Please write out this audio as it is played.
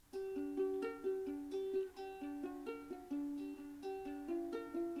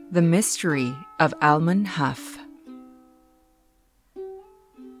The Mystery of Almon Huff.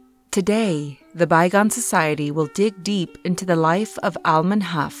 Today, the Bygone Society will dig deep into the life of Almon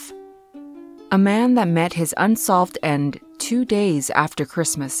Huff, a man that met his unsolved end 2 days after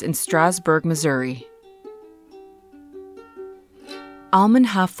Christmas in Strasburg, Missouri. Almon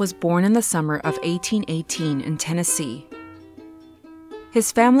Huff was born in the summer of 1818 in Tennessee.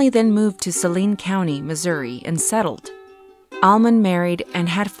 His family then moved to Saline County, Missouri, and settled. Almon married and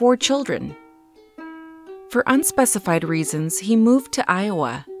had 4 children. For unspecified reasons, he moved to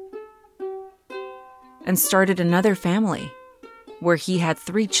Iowa and started another family, where he had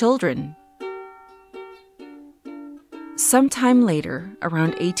 3 children. Sometime later,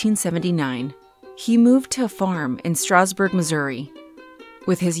 around 1879, he moved to a farm in Strasburg, Missouri,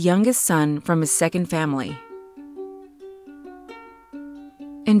 with his youngest son from his second family.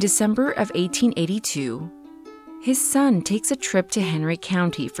 In December of 1882, his son takes a trip to Henry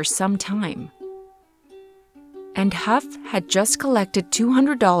County for some time, and Huff had just collected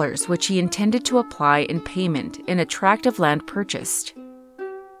 $200, which he intended to apply in payment in a tract of land purchased.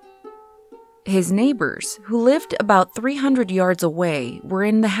 His neighbors, who lived about 300 yards away, were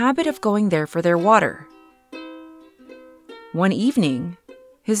in the habit of going there for their water. One evening,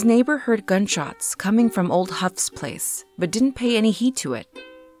 his neighbor heard gunshots coming from old Huff's place, but didn't pay any heed to it.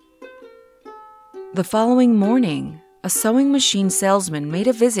 The following morning, a sewing machine salesman made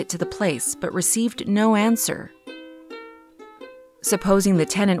a visit to the place but received no answer. Supposing the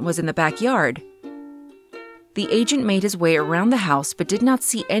tenant was in the backyard, the agent made his way around the house but did not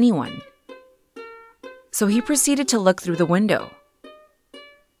see anyone. So he proceeded to look through the window.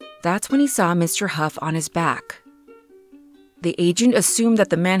 That's when he saw Mr. Huff on his back. The agent assumed that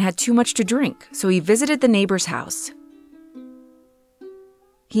the man had too much to drink, so he visited the neighbor's house.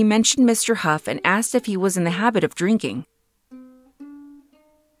 He mentioned Mr. Huff and asked if he was in the habit of drinking.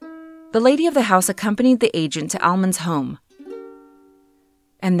 The lady of the house accompanied the agent to Almon's home,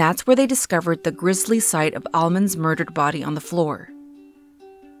 and that's where they discovered the grisly sight of Almon's murdered body on the floor.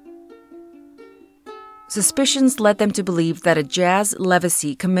 Suspicions led them to believe that a Jas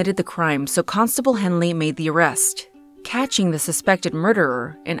Levacy committed the crime, so Constable Henley made the arrest, catching the suspected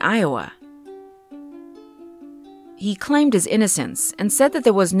murderer in Iowa. He claimed his innocence and said that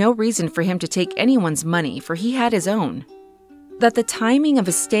there was no reason for him to take anyone's money, for he had his own. That the timing of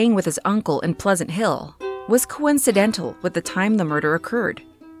his staying with his uncle in Pleasant Hill was coincidental with the time the murder occurred.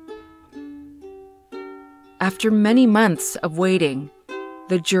 After many months of waiting,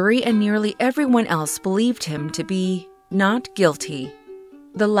 the jury and nearly everyone else believed him to be not guilty.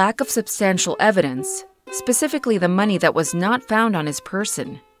 The lack of substantial evidence, specifically the money that was not found on his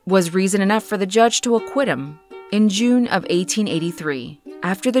person, was reason enough for the judge to acquit him in June of 1883,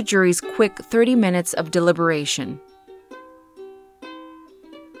 after the jury's quick 30 minutes of deliberation.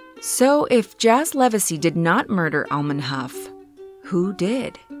 So if Jas Levacy did not murder Almon Huff, who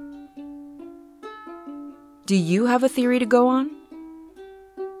did? Do you have a theory to go on?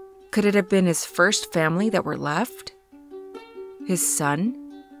 Could it have been his first family that were left? His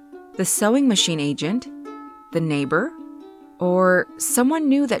son? The sewing machine agent? The neighbor? Or someone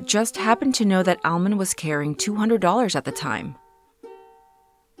new that just happened to know that Almon was carrying $200 at the time?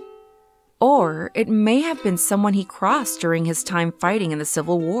 Or it may have been someone he crossed during his time fighting in the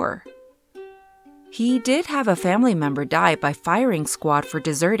Civil War. He did have a family member die by firing squad for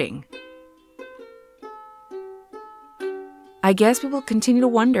deserting. I guess we will continue to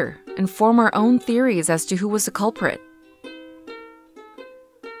wonder and form our own theories as to who was the culprit.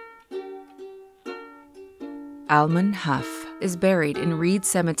 Almon Huff is buried in Reed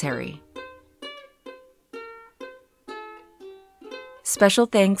Cemetery. Special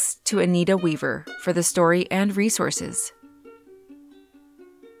thanks to Anita Weaver for the story and resources.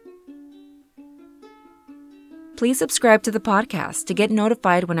 Please subscribe to the podcast to get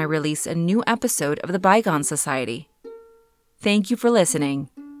notified when I release a new episode of the Bygone Society. Thank you for listening.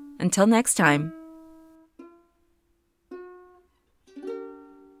 Until next time.